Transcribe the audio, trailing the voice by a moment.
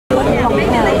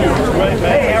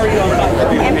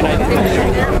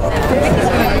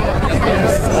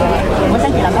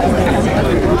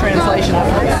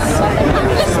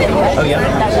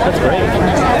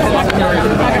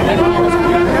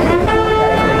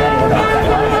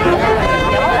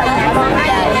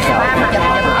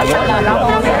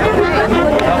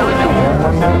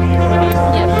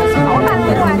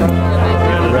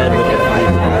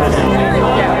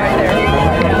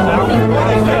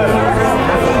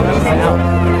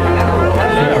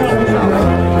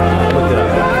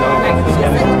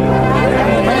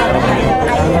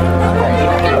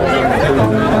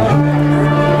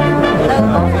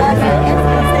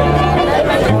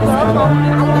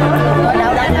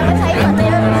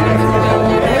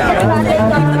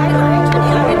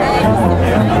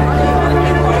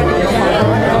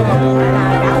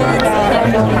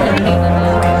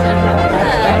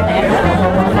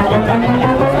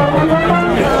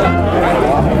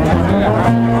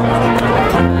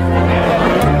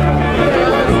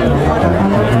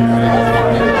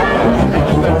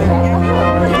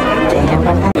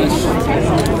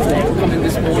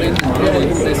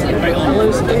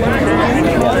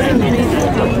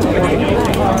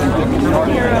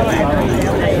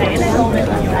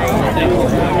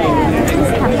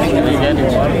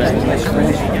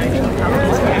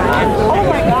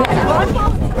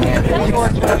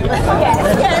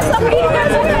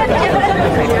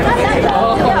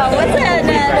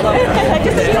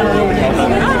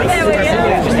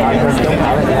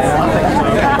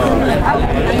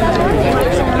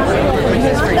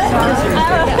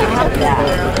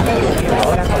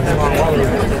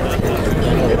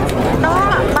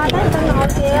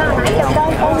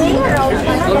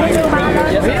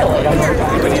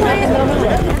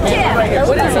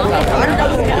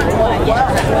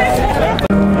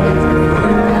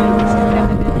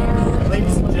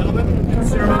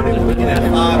begin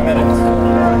in 5 minutes.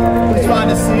 Please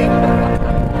find a seat.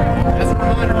 As a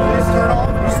reminder, please turn off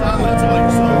or silence all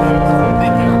your cell phones.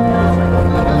 Thank you.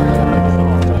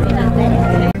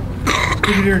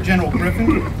 Brigadier General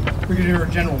Griffin, Brigadier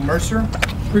General Mercer,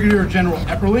 Brigadier General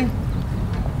Epperly,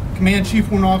 Command Chief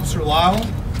Warrant Officer Lyle,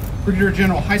 Brigadier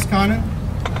General Heiskanen,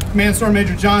 Command Sergeant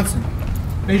Major Johnson,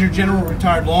 Major General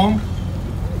Retired Long,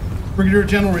 Brigadier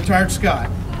General Retired Scott.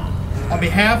 On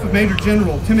behalf of Major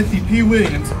General Timothy P.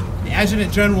 Williams, the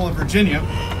Adjutant General of Virginia,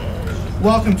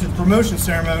 welcome to the promotion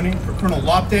ceremony for Colonel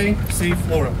Lapthe Chau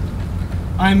Flora.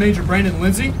 I am Major Brandon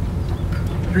Lindsay,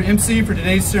 your MC for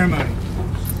today's ceremony,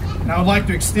 and I would like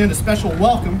to extend a special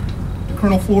welcome to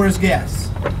Colonel Flora's guests.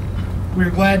 We are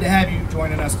glad to have you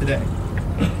joining us today.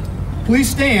 Please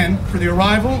stand for the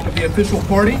arrival of the official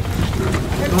party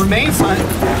and remain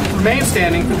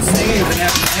standing for the singing of the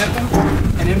national anthem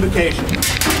and invocation.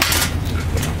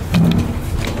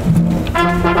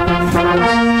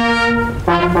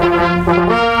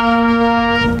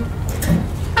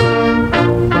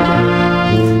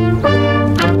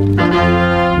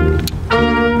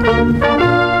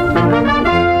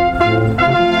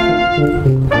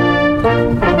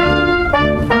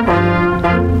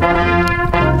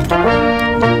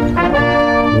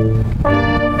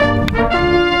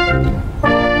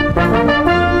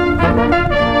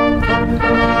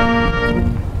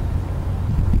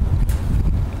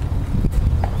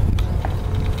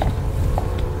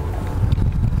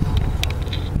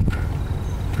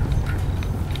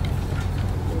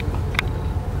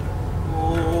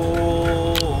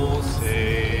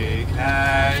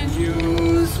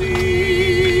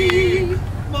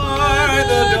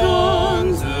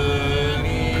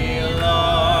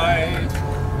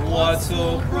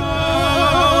 So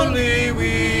proudly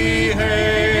we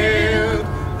hailed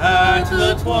at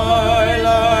the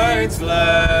twilight's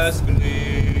last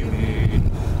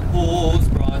gleaming, whose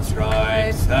broad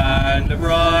stripes and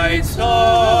bright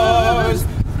stars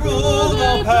through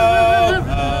the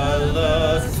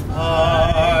perilous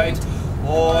fight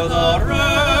o'er the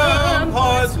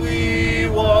ramparts we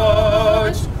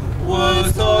watched were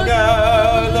so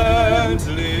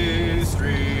gallantly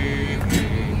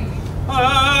streaming,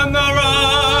 and the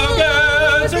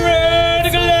rocket's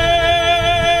red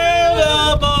glare,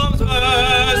 the bombs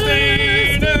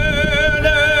bursting in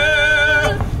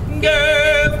air,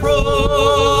 gave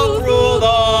proof through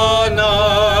the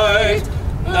night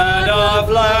that our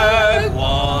flag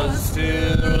was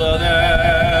still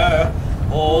there.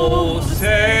 Oh,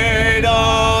 say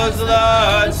does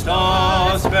that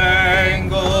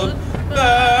star-spangled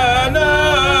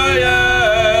banner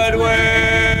yet wave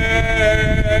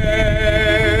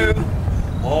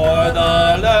o'er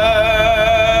the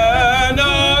land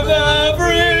of the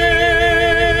free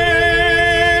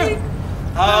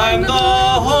and the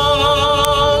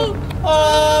home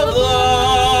of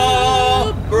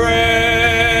the brave?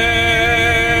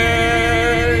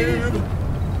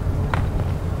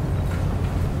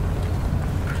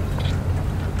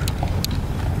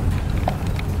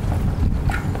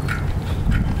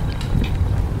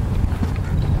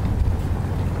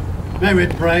 May we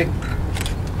pray.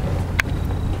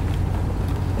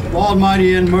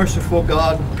 Almighty and merciful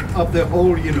God of the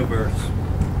whole universe,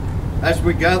 as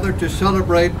we gather to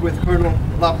celebrate with Colonel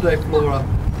Lapthe Flora,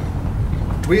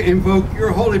 we invoke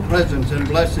your holy presence and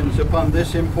blessings upon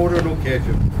this important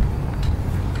occasion.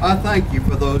 I thank you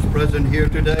for those present here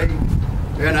today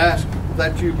and ask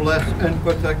that you bless and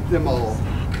protect them all.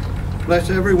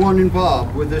 Bless everyone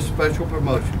involved with this special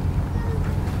promotion.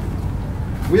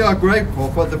 We are grateful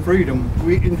for the freedom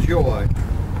we enjoy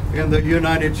in the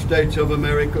United States of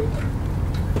America.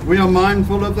 We are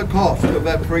mindful of the cost of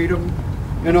that freedom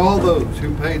and all those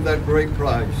who paid that great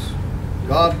price.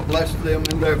 God bless them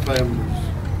and their families.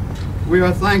 We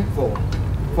are thankful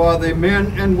for the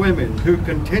men and women who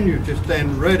continue to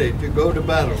stand ready to go to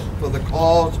battle for the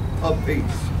cause of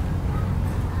peace.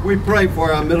 We pray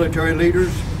for our military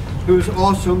leaders, whose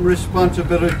awesome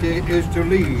responsibility is to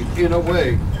lead in a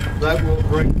way that will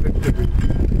bring victory.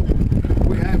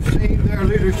 We have seen their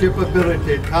leadership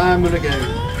ability time and again,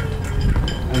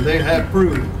 and they have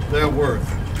proved their worth.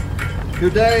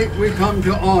 Today we come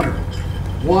to honor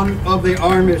one of the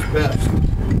Army's best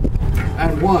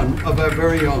and one of our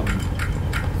very own,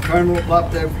 Colonel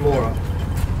Lapthe Flora,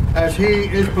 as he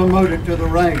is promoted to the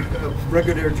rank of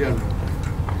Brigadier General.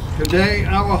 Today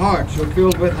our hearts are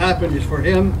filled with happiness for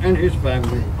him and his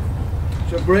family.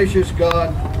 So gracious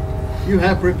God, you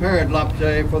have prepared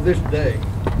Lapthe for this day.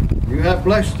 You have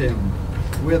blessed him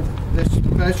with this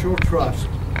special trust.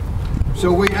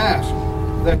 So we ask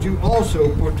that you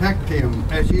also protect him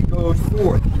as he goes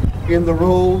forth in the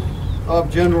role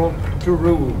of general to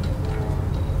rule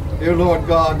Dear Lord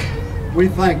God, we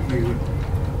thank you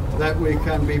that we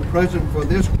can be present for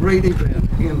this great event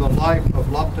in the life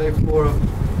of Lapthe Flora.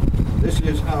 This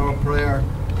is our prayer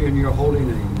in your holy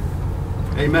name.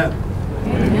 Amen.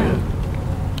 Amen.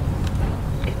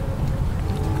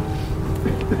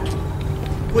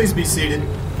 Please be seated.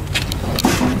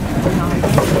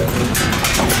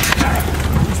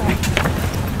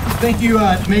 Thank you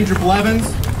to Major Blevins,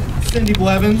 Cindy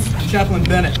Blevins, and Chaplain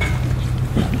Bennett.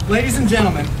 Ladies and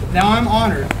gentlemen, now I'm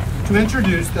honored to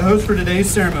introduce the host for today's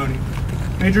ceremony,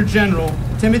 Major General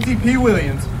Timothy P.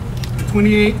 Williams, the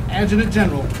 28th Adjutant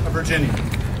General of Virginia.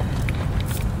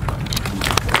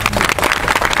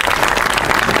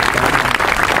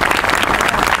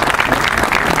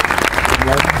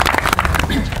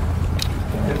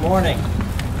 Good morning.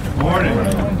 Good morning.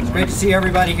 It's great to see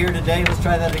everybody here today. Let's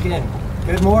try that again.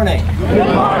 Good morning. Good morning.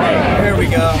 There we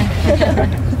go.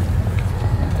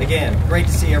 Again, great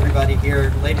to see everybody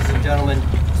here. Ladies and gentlemen,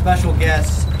 special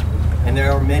guests, and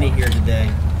there are many here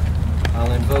today.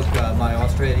 I'll invoke my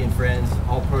Australian friends,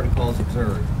 all protocols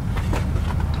observed.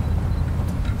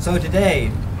 So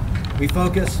today, we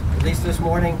focus, at least this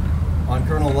morning, on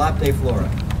Colonel Lapthe Flora.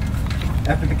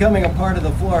 After becoming a part of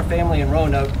the Flora family in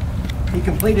Roanoke, he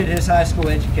completed his high school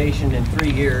education in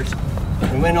 3 years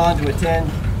and went on to attend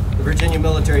the Virginia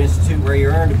Military Institute, where he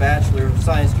earned a Bachelor of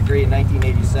Science degree in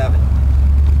 1987.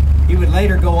 He would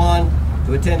later go on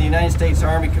to attend the United States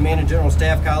Army Command and General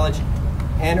Staff College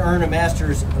and earn a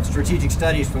Master's of Strategic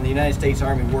Studies from the United States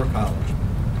Army War College.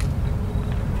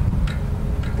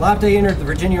 Lapthe entered the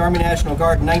Virginia Army National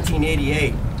Guard in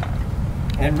 1988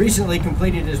 and recently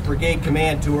completed his brigade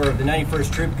command tour of the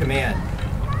 91st Troop Command.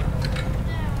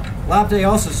 Lapthe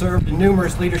also served in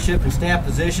numerous leadership and staff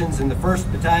positions in the 1st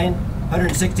Battalion,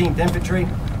 116th Infantry,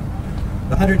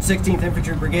 the 116th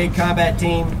Infantry Brigade Combat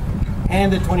Team,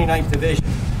 and the 29th Division.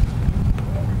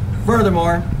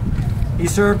 Furthermore, he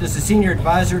served as a senior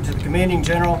advisor to the Commanding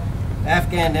General,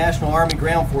 Afghan National Army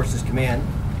Ground Forces Command,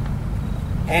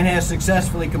 and has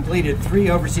successfully completed 3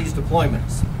 overseas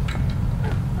deployments.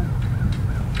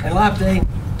 And Lapthe,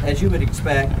 as you would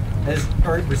expect, has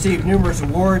received numerous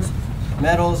awards,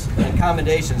 medals, and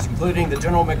commendations, including the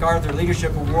General MacArthur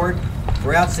Leadership Award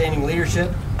for Outstanding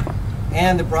Leadership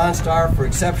and the Bronze Star for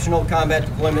Exceptional Combat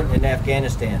Deployment in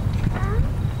Afghanistan.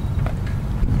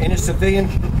 In his civilian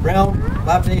realm,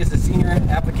 Lapthe is a Senior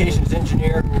Applications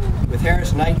Engineer with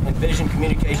Harris Night and Vision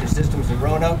Communication Systems in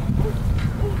Roanoke.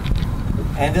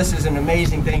 And this is an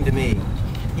amazing thing to me.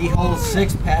 He holds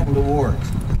 6 patent awards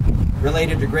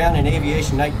related to ground and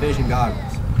aviation night vision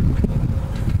goggles.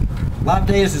 Lapthe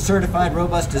is a certified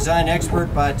robust design expert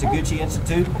by Taguchi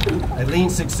Institute, a Lean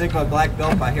Six Sigma Black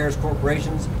Belt by Harris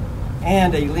Corporations,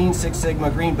 and a Lean Six Sigma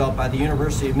Green Belt by the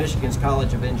University of Michigan's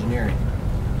College of Engineering.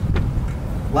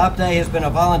 Lapthe has been a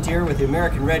volunteer with the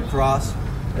American Red Cross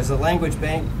as a language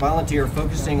bank volunteer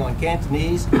focusing on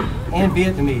Cantonese and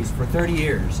Vietnamese for 30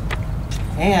 years.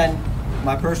 And,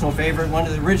 my personal favorite, one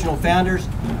of the original founders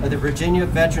of the Virginia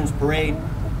Veterans Parade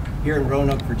here in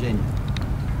Roanoke, Virginia.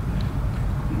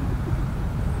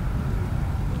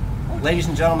 Ladies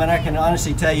and gentlemen, I can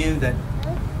honestly tell you that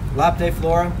Lapthe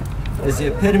Flora is the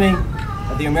epitome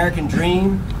of the American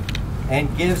dream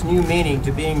and gives new meaning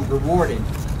to being rewarded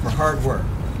for hard work.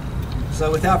 So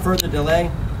without further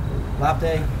delay,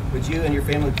 Lapthe, would you and your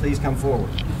family please come forward?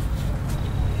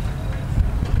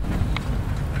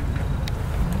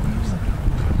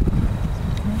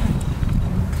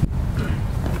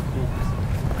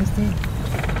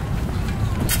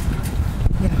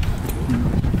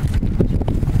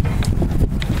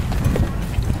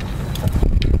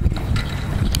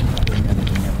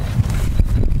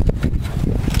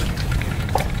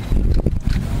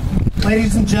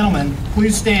 Ladies and gentlemen,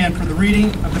 please stand for the reading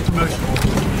of the promotion order.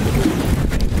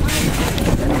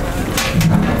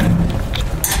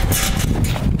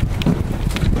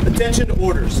 Attention to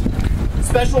orders.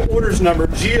 Special Orders Number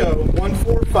GO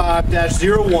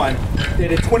 145-01,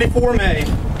 dated 24 May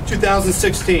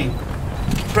 2016.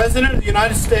 The President of the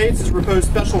United States has reposed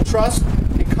special trust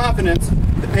and confidence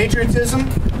in the patriotism,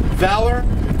 valor,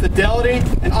 fidelity,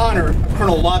 and honor of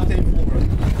Colonel Lapthe Flora.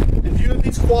 In view of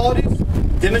these qualities,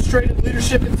 demonstrated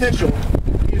leadership potential,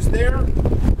 he is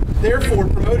therefore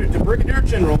promoted to Brigadier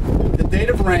General with the date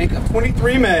of rank of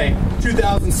 23 May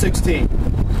 2016.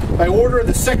 By order of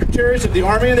the Secretaries of the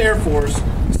Army and Air Force,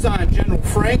 signed General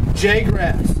Frank J.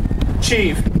 Grass,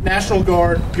 Chief, National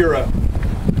Guard Bureau.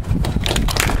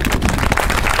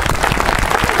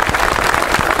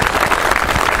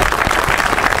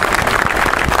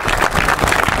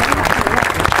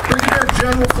 Brigadier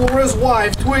General Flora's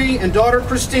wife, Twee, and daughter,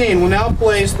 Christine, will now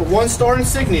place the one-star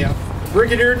insignia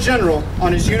Brigadier General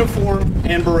on his uniform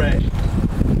and beret.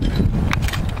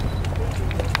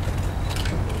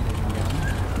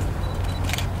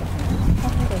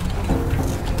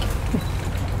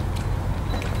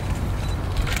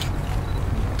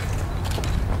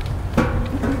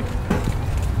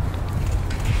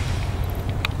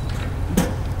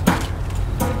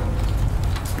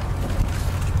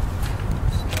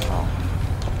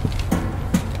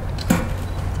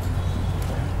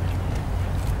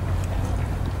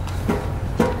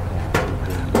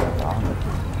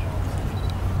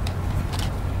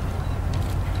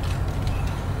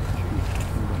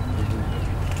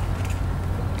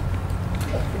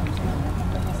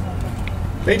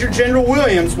 Major General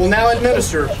Williams will now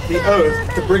administer the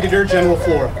oath to Brigadier General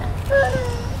Flora.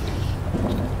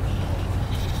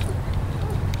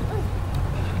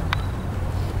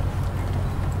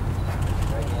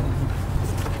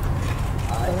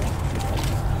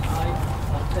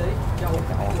 Lapthe Chau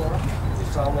Flora, do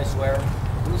solemnly swear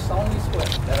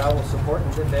that I will support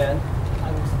and defend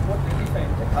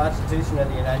the Constitution of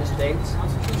the United States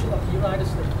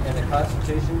and the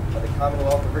Constitution of the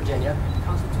Commonwealth of Virginia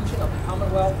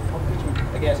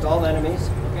against all enemies,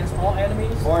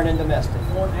 foreign and domestic,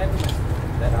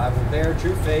 that I will bear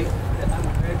true faith and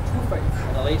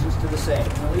allegiance to the same,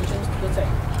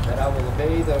 that I will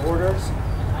obey the orders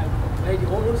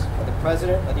of the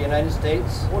President of the United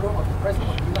States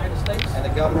and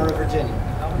the Governor of Virginia,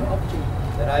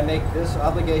 that I make this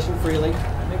obligation freely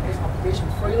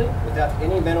without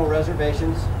any mental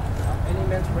reservations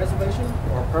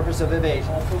or purpose of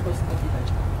evasion,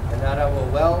 and that I will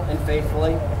well and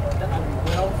faithfully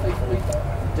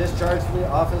discharge the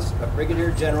office of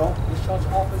Brigadier General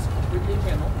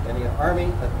in the Army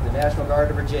of the National Guard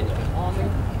of Virginia,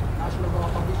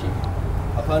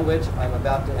 upon which I am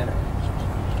about to enter.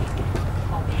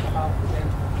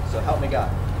 So help me God.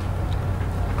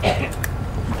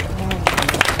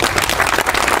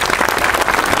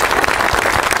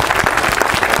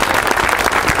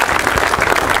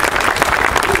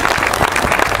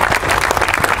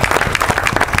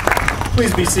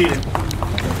 Please be seated.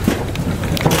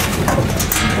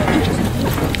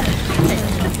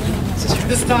 At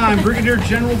this time, Brigadier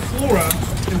General Flora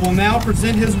will now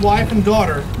present his wife and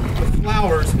daughter with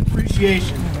flowers in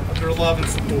appreciation of their love and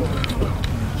support.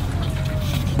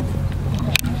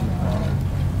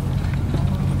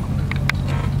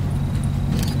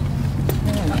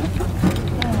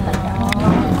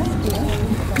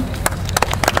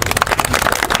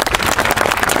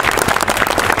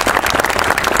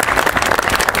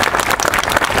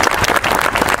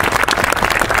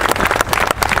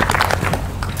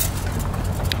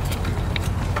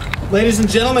 Ladies and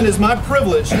gentlemen, it is my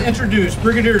privilege to introduce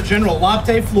Brigadier General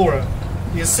Lapthe Flora,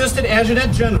 the Assistant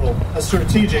Adjutant General of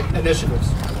Strategic Initiatives.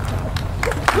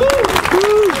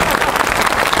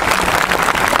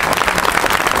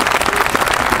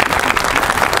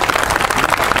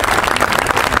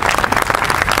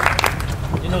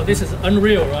 You know, this is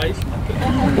unreal, right?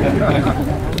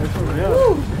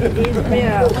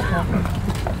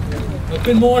 Well,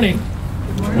 good morning.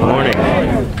 Good morning.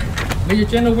 Major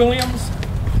General Williams,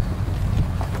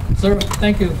 sir,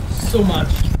 thank you so much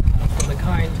for the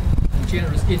kind and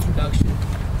generous introduction.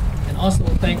 And also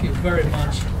thank you very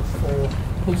much for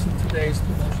hosting today's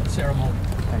promotion ceremony.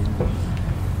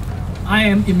 I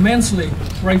am immensely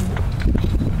grateful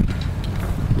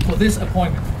for this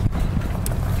appointment.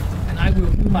 And I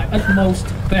will do my utmost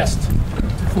best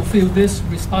to fulfill this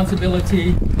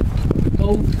responsibility with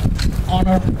both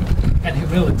honor and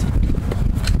humility.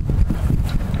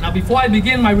 Now, before I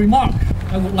begin my remark,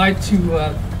 I would like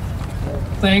to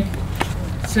thank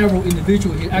several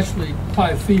individuals here, actually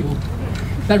quite a few,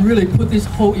 that really put this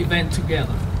whole event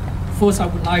together. First, I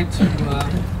would like to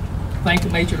thank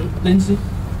Major Lindsay.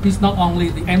 He's not only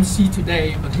the MC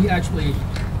today, but he actually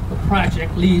the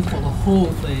project lead for the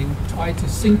whole thing, try to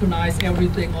synchronize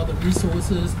everything, all the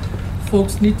resources.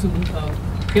 Folks need to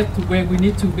get to where we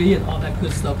need to be and all that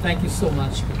good stuff. Thank you so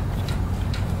much.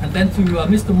 And then to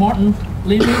Mr. Martin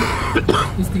Levy,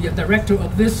 who's the director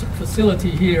of this facility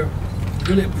here.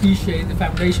 Really appreciate the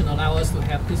foundation allow us to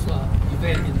have this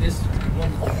event in this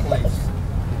wonderful place.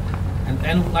 And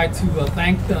then I would like to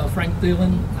thank Frank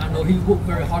Dillon. I know he worked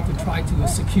very hard to try to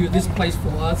secure this place for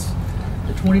us.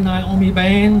 The 29 Army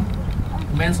Band,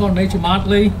 Command Sergeant Major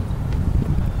Motley,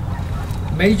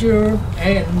 Major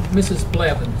and Mrs.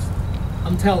 Blevins.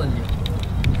 I'm telling you,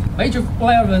 Major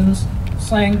Blevins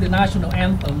sang the national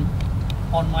anthem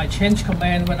on my change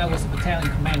command when I was a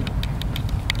battalion commander.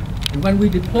 And when we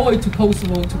deployed to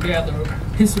Kosovo together,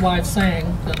 his wife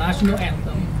sang the national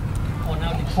anthem on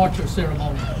our departure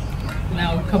ceremony.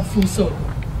 Now come full circle.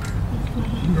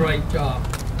 great job.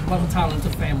 What a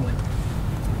talented family.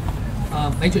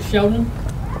 Major Sheldon,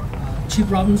 Chief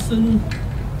Robinson,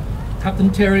 Captain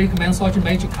Terry, Command Sergeant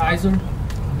Major Kaiser,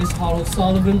 Miss Hollow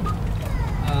Sullivan,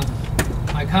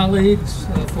 my colleagues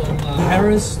from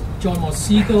Harris, John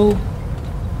Morsico.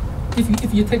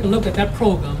 If you take a look at that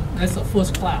program, that's a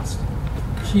first class.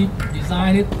 She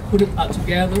designed it, put it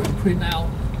together, and put it out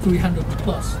 300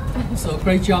 plus. So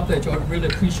great job there, George. Really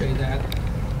appreciate that.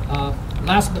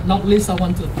 Last but not least, I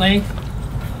want to thank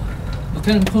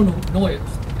Lieutenant Colonel Noyes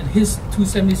and his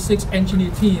 276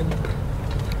 engineer team.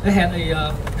 They had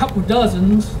a couple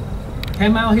dozens,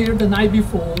 came out here the night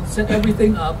before, set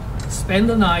everything up, spent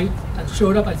the night, and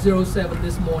showed up at 07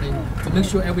 this morning to make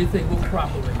sure everything worked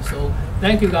properly. So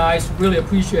thank you guys, really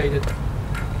appreciate it.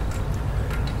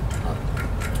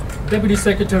 Deputy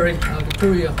Secretary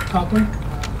Victoria Cochran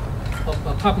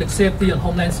of Public Safety and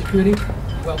Homeland Security,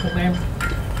 welcome ma'am.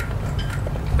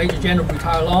 Major General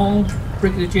Retired Long,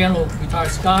 Brigadier General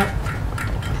Retired Scott,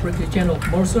 Brigadier General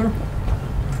Mercer,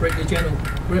 Brigadier General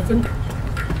Griffin,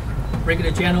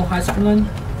 Brigadier General Heiskanen,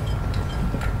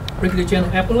 Brigadier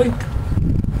General Epperly,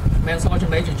 Command Sergeant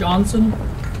Major Johnson,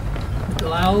 Mr.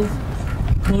 Lau,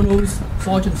 Colonels,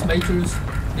 Sergeants Majors,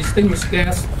 distinguished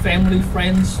guests, family,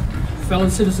 friends, fellow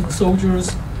citizen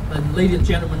soldiers, and ladies and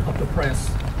gentlemen of the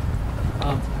press.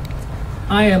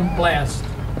 I am blessed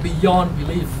beyond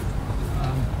belief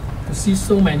to see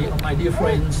so many of my dear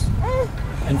friends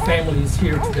and families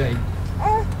here today.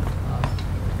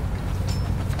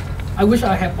 I wish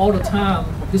I had all the time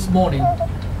this morning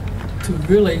to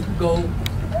really go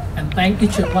and thank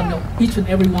each and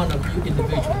every one of you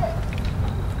individually.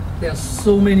 There are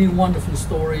so many wonderful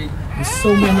stories and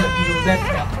so many of you that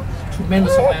have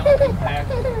tremendous amount of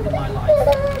impact in my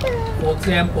life. For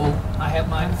example, I have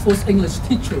my first English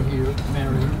teacher here,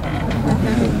 Mary.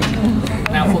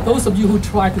 Now, for those of you who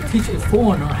try to teach a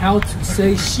foreigner how to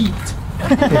say sheet,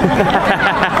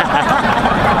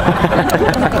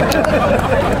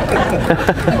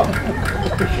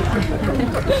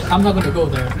 I'm not going to go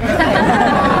there.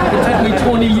 It took me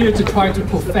 20 years to try to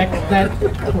perfect that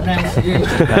pronunciation.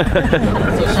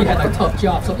 So she had a tough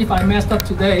job. So if I messed up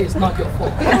today, it's not your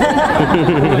fault.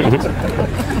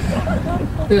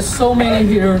 There's so many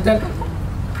here that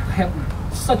have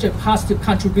such a positive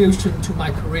contribution to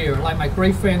my career. Like my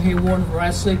great friend here, Warren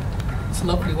Verasic, his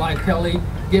lovely wife Kelly,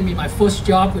 gave me my first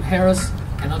job with Harris,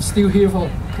 and I'm still here for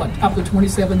up to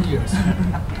 27 years.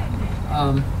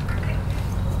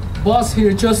 Boss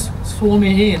here just swore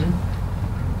me in,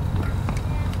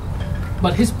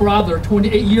 but his brother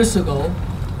 28 years ago,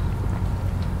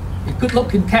 a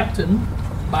good-looking captain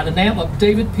by the name of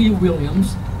David P.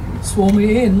 Williams, swore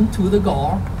me in to the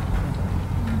Guard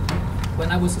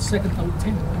when I was a second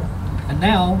lieutenant. And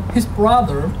now his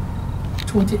brother,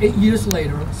 28 years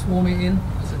later, swore me in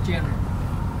as a general.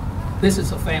 This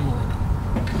is a family.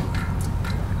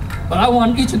 But I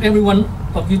want each and every one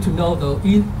of you to know, though,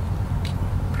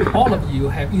 all of you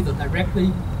have either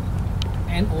directly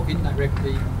and or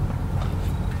indirectly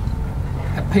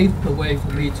have paved the way for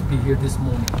me to be here this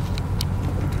morning.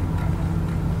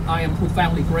 I am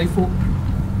profoundly grateful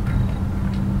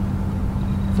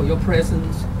for your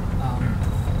presence.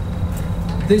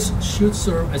 This should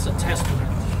serve as a testament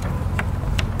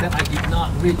that I did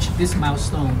not reach this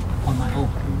milestone on my own.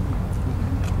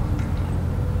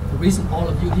 The reason all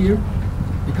of you here,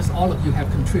 because all of you have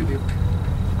contributed.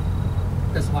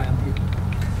 That's why I'm here.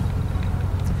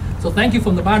 So thank you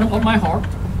from the bottom of my heart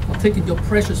for taking your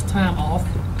precious time off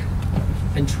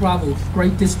and travel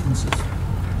great distances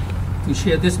to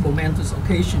share this momentous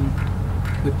occasion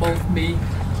with both me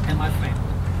and my family.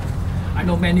 I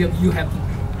know many of you have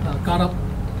got up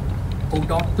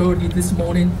dark 30 this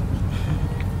morning.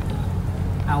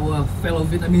 Our fellow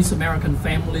Vietnamese-American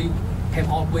family came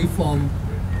all the way from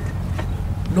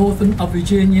northern of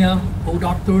Virginia.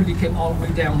 dark 30 came all the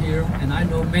way down here, and I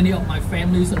know many of my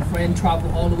families and friends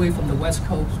travel all the way from the West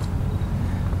Coast.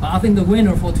 But I think the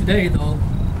winner for today, though,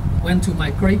 went to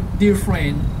my great dear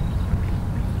friend,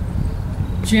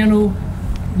 General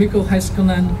Mikko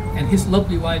Heiskanen, and his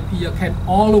lovely wife Pia came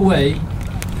all the way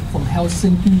from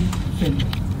Helsinki,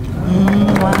 Finland.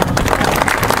 Wow.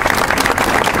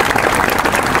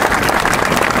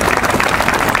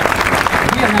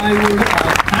 He and I were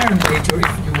Iron Major,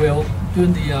 if you will,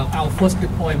 during our first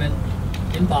deployment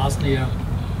in Bosnia,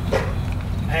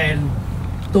 and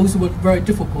those were very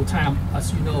difficult times,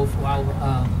 as you know, for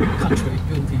our country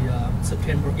during the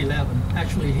September 11.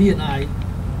 Actually, he and I,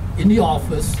 in the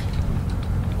office,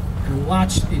 and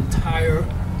watched the entire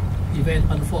event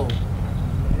unfold.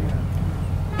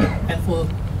 And for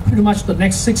pretty much the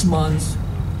next 6 months,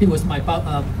 he was my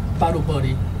battle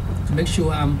buddy to to make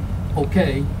sure I'm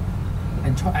okay,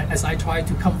 and as I try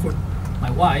to comfort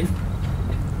my wife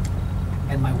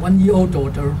and my 1-year-old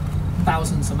daughter,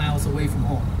 thousands of miles away from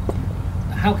home.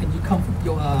 How can you comfort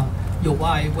your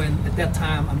wife when at that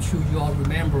time, I'm sure you all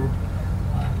remember,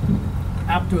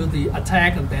 after the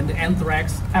attack and then the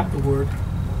anthrax afterward,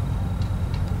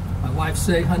 my wife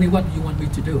said, "Honey, what do you want me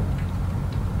to do?"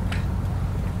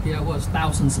 Here I was,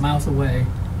 thousands of miles away.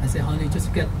 I said, "Honey,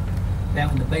 just get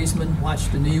down in the basement, watch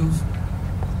the news,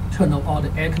 turn off all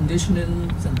the air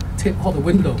conditioning and take all the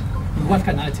windows." And what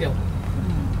can I tell?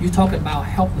 You talk about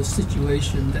helpless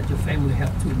situation that your family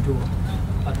have to endure.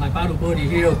 But my battle buddy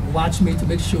here watched me to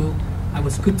make sure I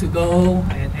was good to go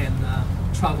and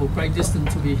travel great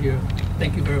distance to be here.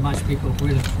 Thank you very much, people.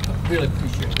 Really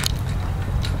appreciate it.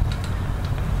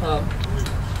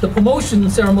 The promotion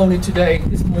ceremony today,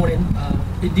 this morning,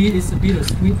 indeed is a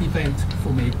bittersweet event for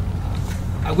me.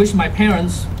 I wish my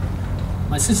parents,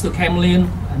 my sister Cameline,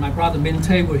 and my brother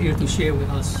Mente were here to share with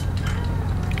us,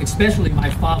 especially my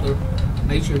father,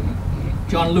 Major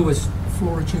John Lewis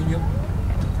Flora Jr.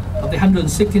 of the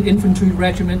 116th Infantry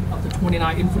Regiment of the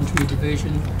 29th Infantry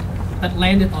Division that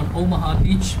landed on Omaha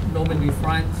Beach, Normandy,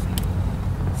 France,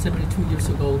 72 years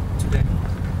ago today.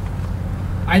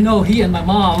 I know he and my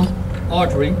mom,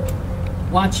 Audrey,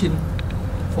 watching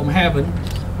from heaven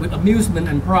with amusement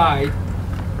and pride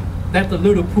that the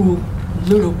little pool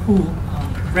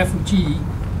refugee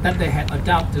that they had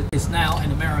adopted is now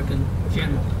an American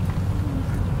general.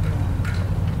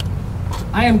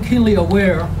 I am keenly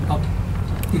aware of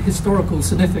the historical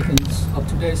significance of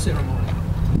today's ceremony,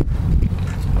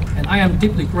 and I am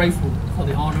deeply grateful for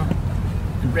the honor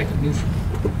and recognition.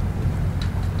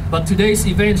 But today's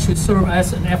event should serve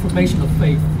as an affirmation of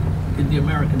faith in the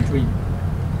American dream.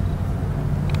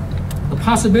 The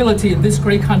possibility in this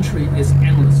great country is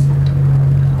endless.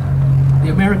 The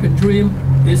American dream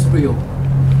is real.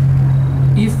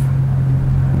 If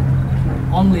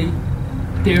only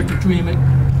dare to dream it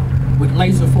with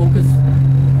laser focus,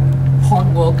 hard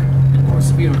work, and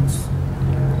perseverance.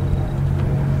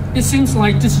 It seems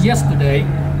like just yesterday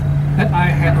that I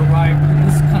had arrived in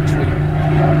this country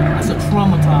as a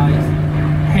traumatized,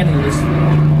 penniless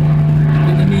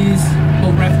Vietnamese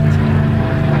refugee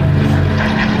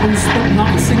who spoke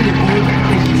not a single word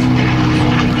of English.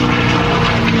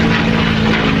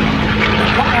 But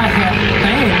what I had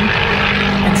then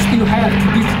and still have to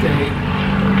this day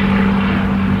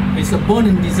is a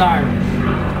burning desire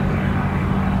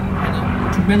and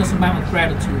a tremendous amount of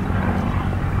gratitude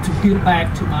to give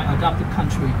back to my adopted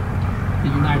country, the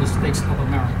United States of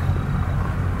America,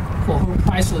 for her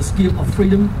priceless gift of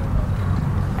freedom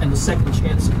and the second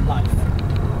chance in life.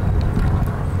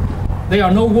 There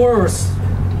are no words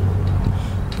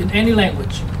in any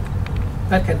language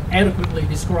that can adequately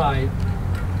describe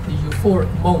the euphoric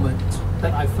moment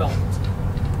that I felt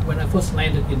when I first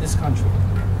landed in this country.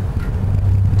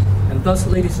 And thus,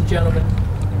 ladies and gentlemen,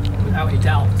 without a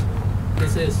doubt,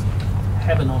 this is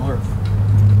heaven on earth.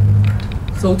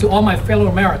 So to all my fellow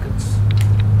Americans,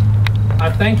 I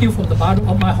thank you from the bottom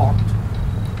of my heart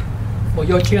for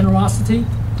your generosity,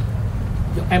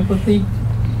 your empathy,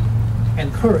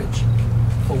 and courage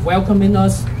for welcoming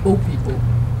us, both people,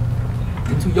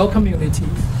 into your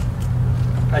communities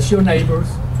as your neighbors,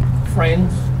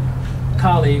 friends,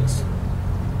 colleagues,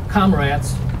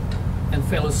 comrades, and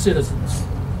fellow citizens.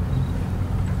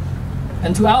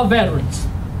 And to our veterans,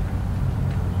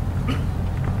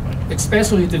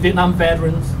 especially the Vietnam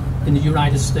veterans in the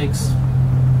United States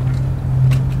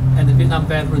and the Vietnam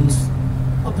veterans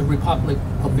of the Republic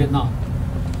of Vietnam.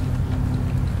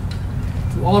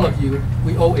 To all of you,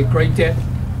 we owe a great debt,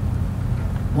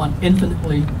 one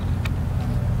infinitely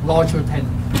larger than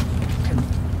can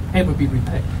ever be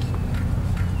repaid.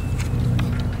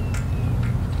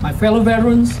 My fellow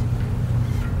veterans,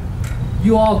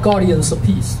 you are guardians of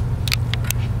peace,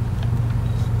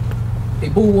 a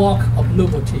bulwark of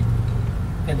liberty,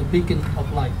 and a beacon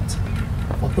of light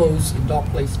for those in dark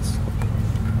places.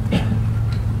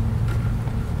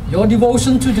 Your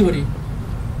devotion to duty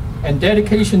and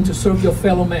dedication to serve your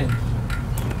fellow men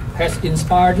has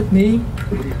inspired me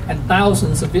and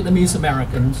thousands of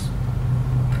Vietnamese-Americans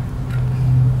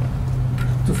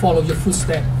to follow your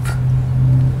footsteps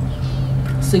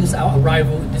since our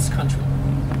arrival in this country.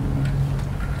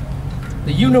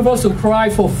 The universal cry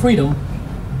for freedom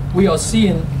we are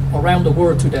seeing around the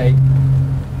world today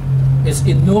is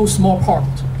in no small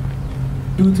part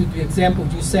due to the example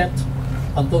you set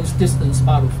on those distant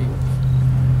battlefields.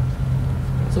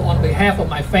 So on behalf of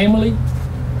my family,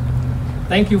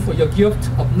 thank you for your gift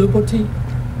of liberty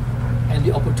and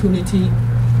the opportunity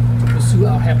to pursue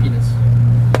our happiness.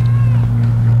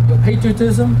 Your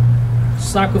patriotism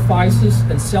sacrifices,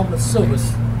 and selfless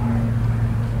service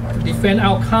to defend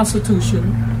our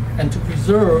Constitution and to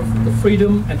preserve the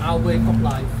freedom and our way of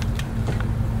life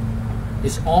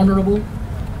is honorable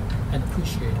and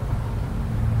appreciated.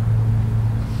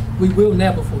 We will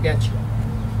never forget you.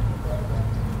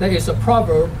 There is a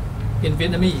proverb in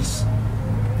Vietnamese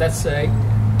that say,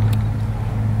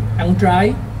 ăn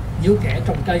trái như kẻ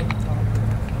trồng cây,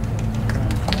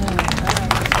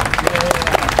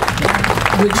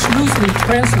 which loosely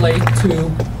translate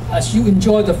to, as you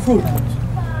enjoy the fruit,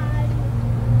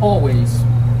 always,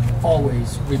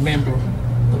 always remember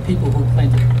the people who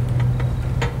planted it.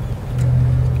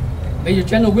 Major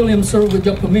General Williams, sir, with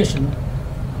your permission,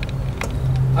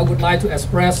 I would like to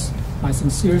express my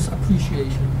sincerest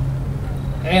appreciation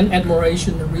and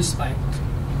admiration and respect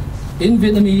in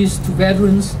Vietnamese to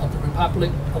veterans of the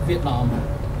Republic of Vietnam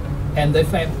and their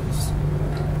families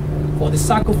for the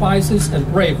sacrifices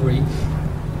and bravery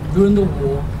during the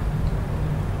war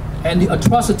and the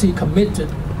atrocity committed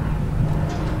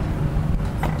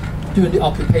during the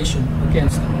occupation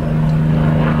against them.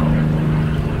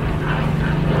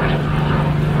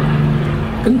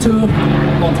 Kính thưa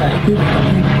toàn thể quý vị đồng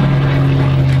chí,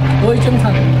 tôi chân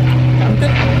thành cảm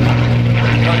kích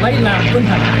và lấy làm vinh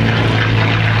hạnh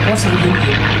có sự hiện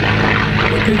diện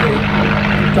của quý vị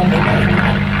trong buổi lễ hôm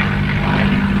nay.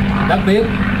 Đặc biệt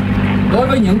đối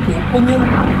với những cựu quân nhân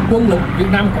quân lực Việt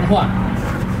Nam Cộng Hòa,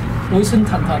 tôi xin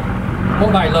thành thật có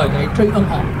vài lời để tri ân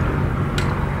họ.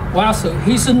 Qua sự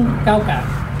hy sinh cao cả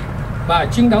và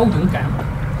chiến đấu dũng cảm,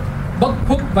 bất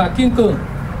khuất và kiên cường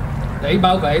để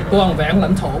bảo vệ toàn vẹn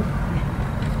lãnh thổ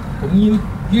cũng như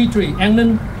duy trì an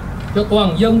ninh cho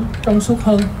toàn dân trong suốt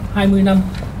hơn 20 năm.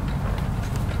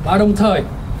 Và đồng thời,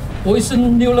 tôi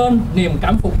xin nêu lên niềm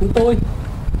cảm phục của tôi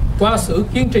qua sự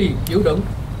kiên trì chịu đựng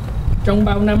trong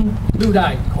bao năm lưu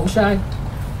đày khổ sai,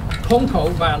 khốn khổ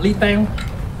và ly tan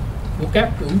của các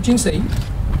cựu chiến sĩ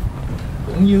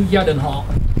cũng như gia đình họ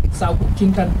sau cuộc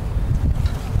chiến tranh.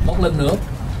 Một lần nữa,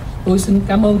 tôi xin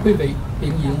cảm ơn quý vị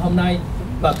hiện diện hôm nay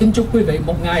và kính chúc quý vị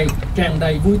một ngày tràn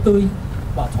đầy vui tươi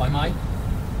và thoải mái.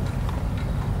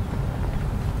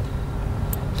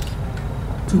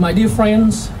 To my dear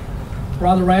friends,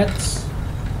 brothers,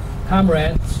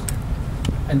 comrades,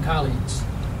 and colleagues,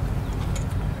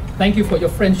 thank you for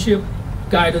your friendship,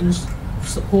 guidance,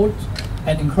 support,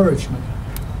 and encouragement.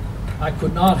 I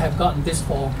could not have gotten this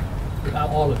far without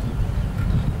all of you.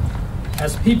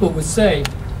 As people would say,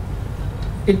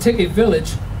 it takes a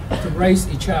village to raise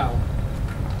a child.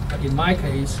 But in my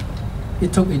case,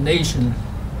 it took a nation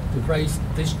to raise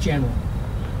this general.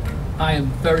 I am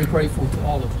very grateful to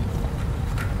all of you.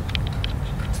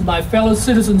 To my fellow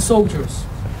citizen soldiers,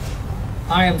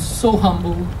 I am so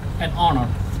humbled and honored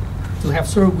to have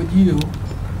served with you,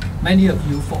 many of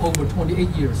you, for over 28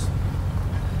 years.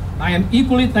 I am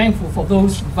equally thankful for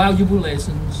those valuable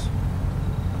lessons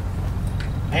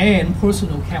and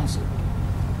personal counsel.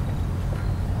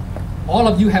 All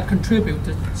of you have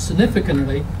contributed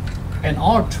significantly and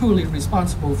are truly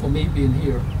responsible for me being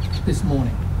here this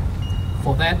morning.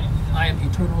 For that, I am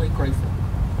eternally grateful.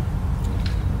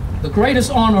 The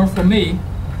greatest honor for me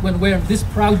when wearing this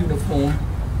proud uniform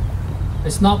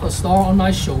is not the star on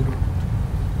my shoulder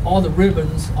or the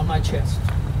ribbons on my chest,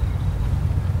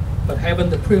 but having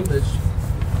the privilege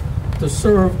to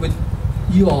serve with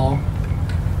you all,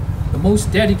 the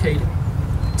most dedicated,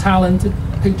 talented,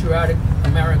 patriotic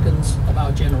Americans of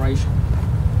our generation.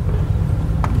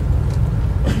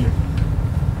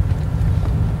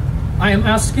 I am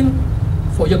asking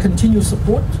for your continued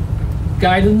support,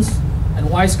 guidance, and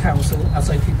wise counsel as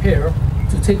I prepare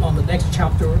to take on the next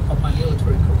chapter of my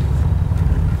military career.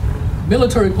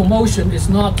 Military promotion is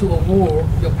not to award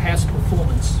your past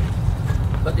performance,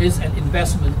 but is an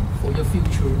investment for your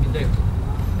future endeavor.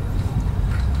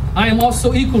 I am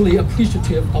also equally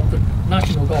appreciative of the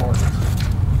National Guard.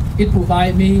 It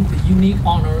provides me the unique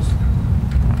honors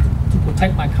to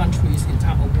protect my countries in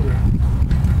time of war,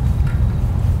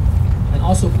 and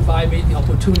also provide me the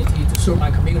opportunity to serve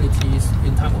my communities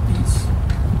in time of peace,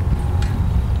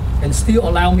 and still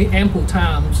allow me ample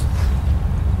times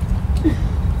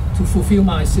to fulfill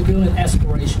my civilian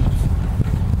aspirations.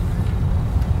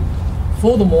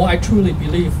 Furthermore, I truly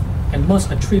believe and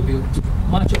must attribute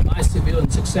much of my civilian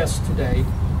success today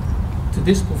to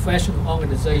this professional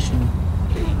organization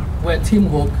where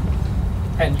teamwork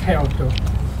and character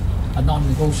are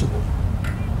non-negotiable.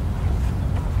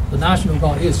 The National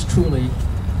Guard is truly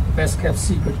the best kept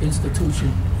secret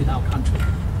institution in our country.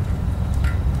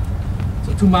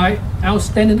 So to my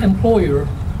outstanding employer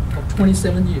of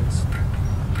 27 years,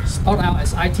 start out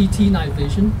as ITT Night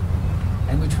Vision,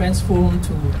 and we transformed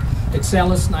to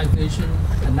Excelis Night Vision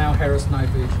and now Harris Night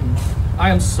Vision. I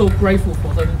am so grateful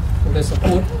for them, for their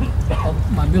support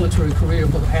of my military career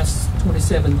for the past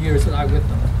 27 years that I with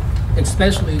them,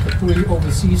 especially the 3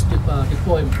 overseas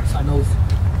deployments. I know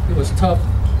it was tough,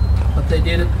 but they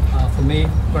did it for me.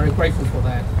 Very grateful for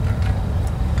that.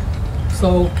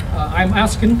 So I'm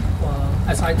asking,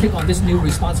 as I take on this new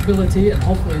responsibility, and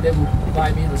hopefully they will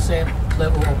provide me the same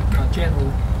level of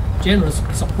generous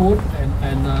support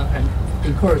and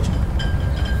encouragement.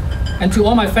 And to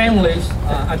all my families,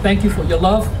 I thank you for your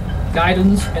love,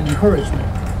 guidance, and encouragement.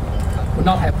 I could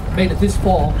not have made it this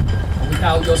far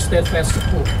without your steadfast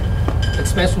support,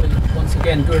 especially once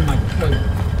again during my deployment.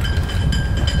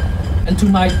 And to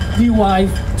my new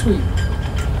wife, Thuy,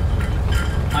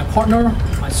 my partner,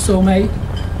 my soulmate,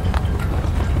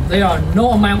 there are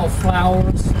no amount of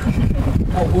flowers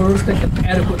or words that can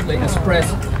adequately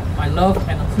express my love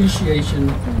and appreciation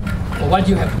for what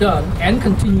you have done and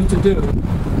continue to do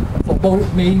for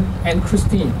both me and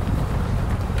Christine.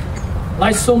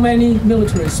 Like so many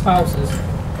military spouses,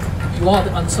 you are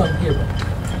the unsung hero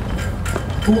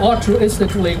who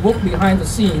altruistically work behind the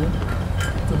scene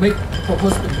to make her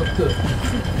husband look good.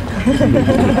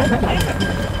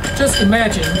 Just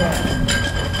imagine,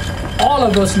 all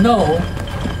of us know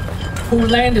who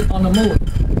landed on the moon,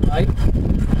 right?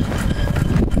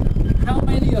 How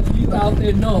many of you out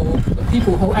there know the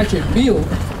people who actually built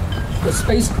the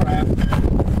spacecraft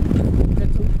that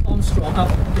took Armstrong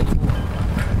up in the moon?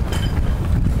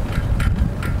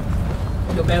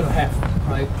 Your better half,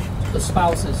 right? The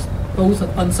spouses, those are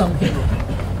unsung heroes.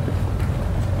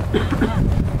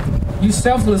 You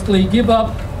selflessly give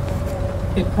up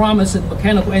a promising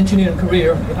mechanical engineering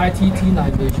career with ITT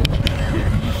Night Vision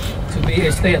to be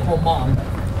a stay-at-home mom,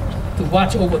 to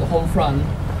watch over the home front.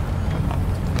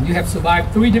 And you have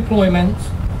survived 3 deployments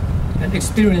and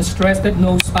experienced stress that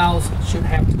no spouse should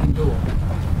have to endure.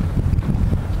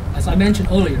 As I mentioned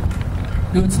earlier,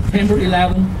 during September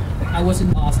 11, I was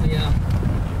in Bosnia.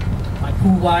 My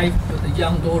poor wife with a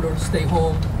young daughter stayed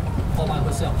home all by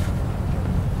herself.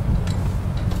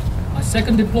 My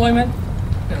second deployment,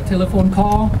 a telephone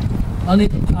call,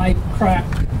 uneven pipe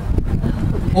cracked,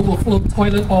 overflowed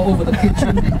toilet all over the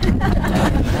kitchen.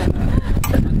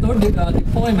 My third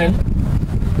deployment,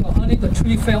 honey, the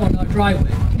tree fell on our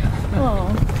driveway.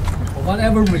 Oh. For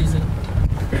whatever reason,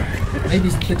 maybe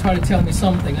they try to tell me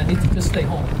something, I need to just stay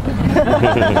home.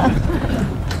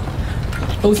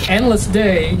 Those endless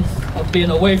days of being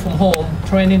away from home,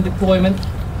 training, deployment,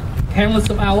 countless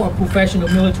of hours of professional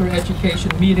military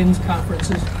education, meetings,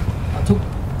 conferences, took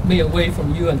me away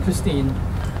from you and Christine.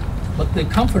 But the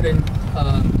comforting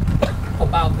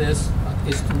about this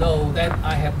is to know that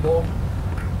I have your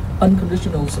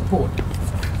unconditional support.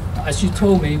 As you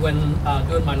told me when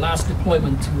during my last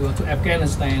deployment to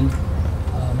Afghanistan,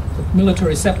 the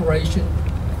military separation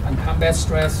and combat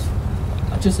stress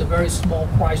are just a very small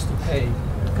price to pay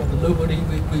for the liberty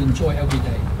we enjoy every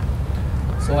day.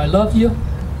 So I love you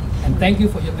and thank you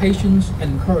for your patience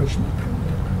and encouragement.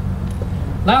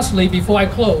 Lastly, before I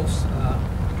close,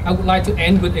 I would like to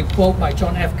end with a quote by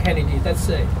John F. Kennedy that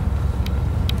says,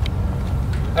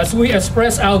 "As we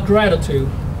express our gratitude,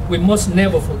 we must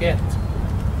never forget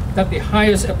that the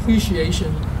highest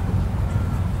appreciation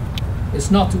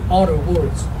is not to utter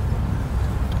words,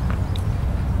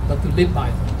 but to live by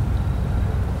them."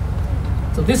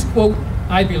 So this quote,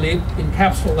 I believe,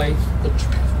 encapsulates the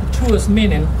truest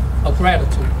meaning of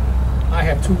gratitude I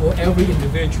have toward every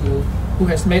individual who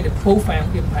has made a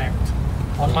profound impact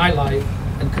on my life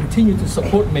and continue to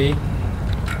support me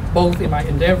both in my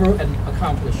endeavor and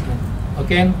accomplishment.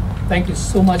 Again, thank you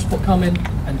so much for coming,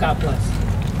 and God bless.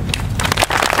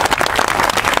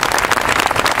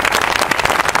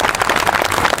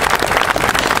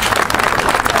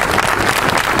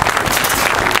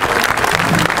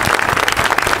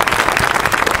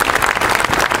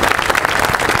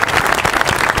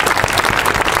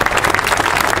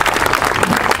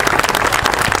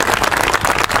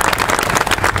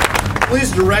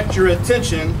 Please direct your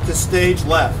attention to stage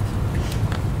left.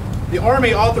 The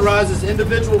Army authorizes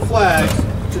individual flags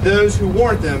to those who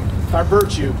warrant them by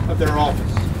virtue of their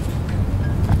office.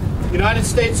 The United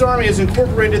States Army has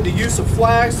incorporated the use of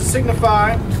flags to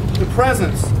signify the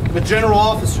presence of a general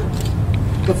officer.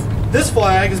 This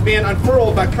flag is being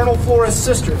unfurled by Colonel Flora's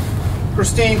sister,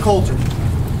 Christine Coulter,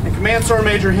 and Command Sergeant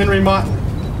Major Henry Motley.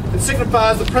 It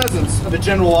signifies the presence of a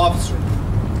general officer,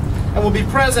 and will be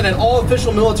present at all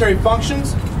official military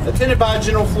functions attended by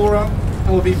General Flora, and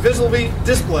will be visibly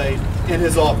displayed in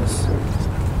his office.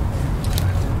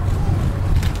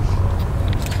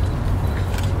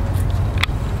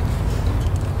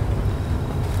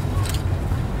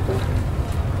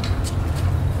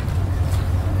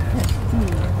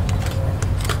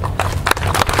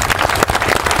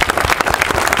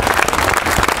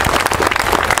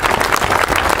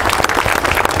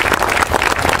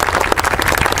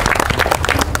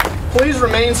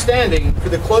 remain standing for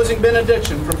the closing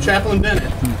benediction from Chaplain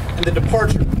Bennett and the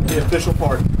departure of the official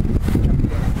party.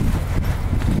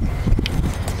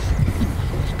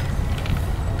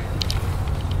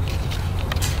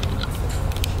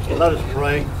 Let us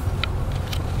pray.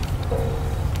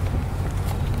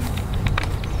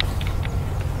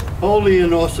 Holy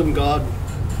and awesome God,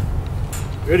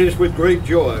 it is with great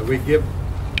joy we give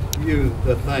you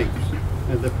the thanks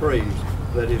and the praise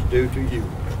that is due to you.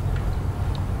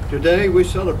 Today we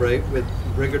celebrate with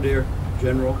Brigadier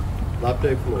General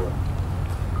Lapthe Flora.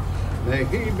 May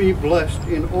he be blessed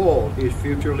in all his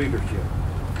future leadership.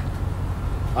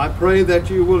 I pray that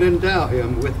you will endow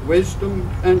him with wisdom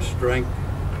and strength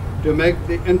to make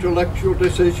the intellectual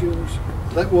decisions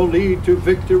that will lead to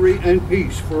victory and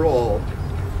peace for all.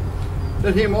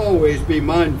 Let him always be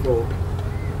mindful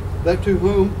that to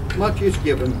whom much is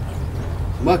given,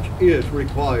 much is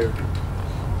required.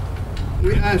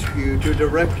 We ask you to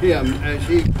direct him as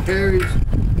he carries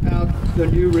out the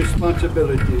new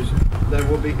responsibilities that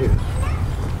will be his.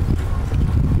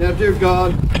 Now, dear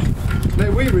God, may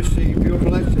we receive your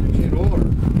blessings in order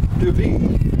to be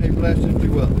a blessing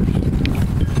to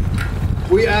others.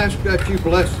 We ask that you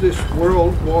bless this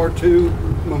World War II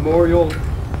memorial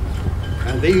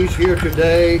and these here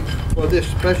today for this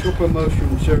special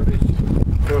promotion service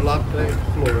for Lapthe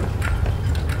Flora.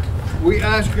 We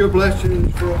ask your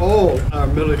blessings for all our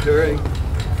military,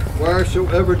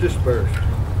 wheresoever dispersed.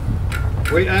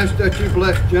 We ask that you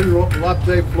bless General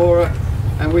Lapthe Flora,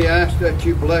 and we ask that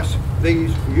you bless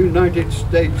these United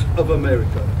States of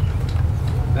America.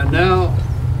 And now,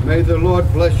 may the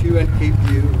Lord bless you and keep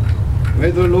you.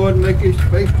 May the Lord make his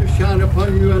face to shine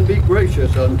upon you and be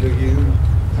gracious unto you.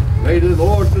 May the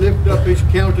Lord lift up his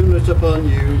countenance upon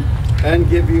you and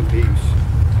give you peace.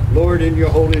 Lord, in your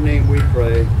holy name we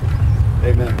pray.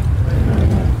 Amen.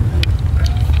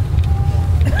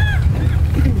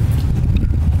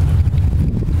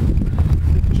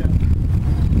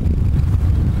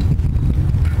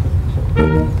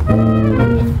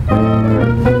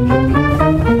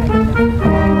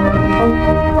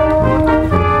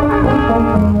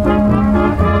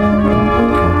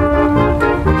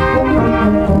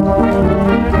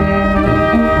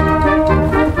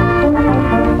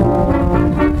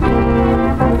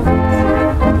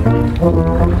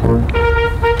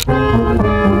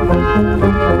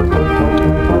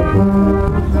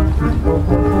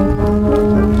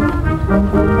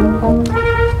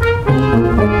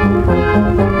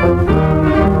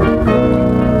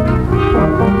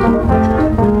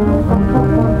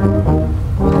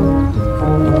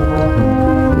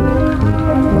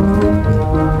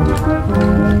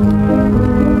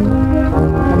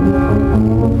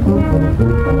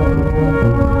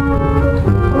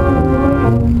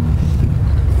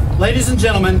 Ladies and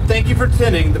gentlemen, thank you for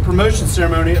attending the promotion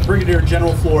ceremony of Brigadier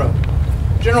General Flora.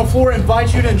 General Flora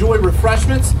invites you to enjoy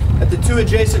refreshments at the 2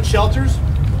 adjacent shelters.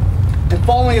 And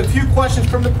following a few questions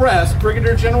from the press,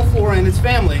 Brigadier General Flora and his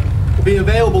family will be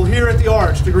available here at the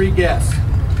Arch to greet guests.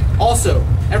 Also,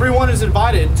 everyone is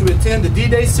invited to attend the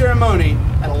D-Day ceremony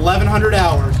at 1100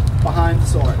 hours behind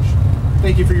this arch.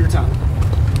 Thank you for your time.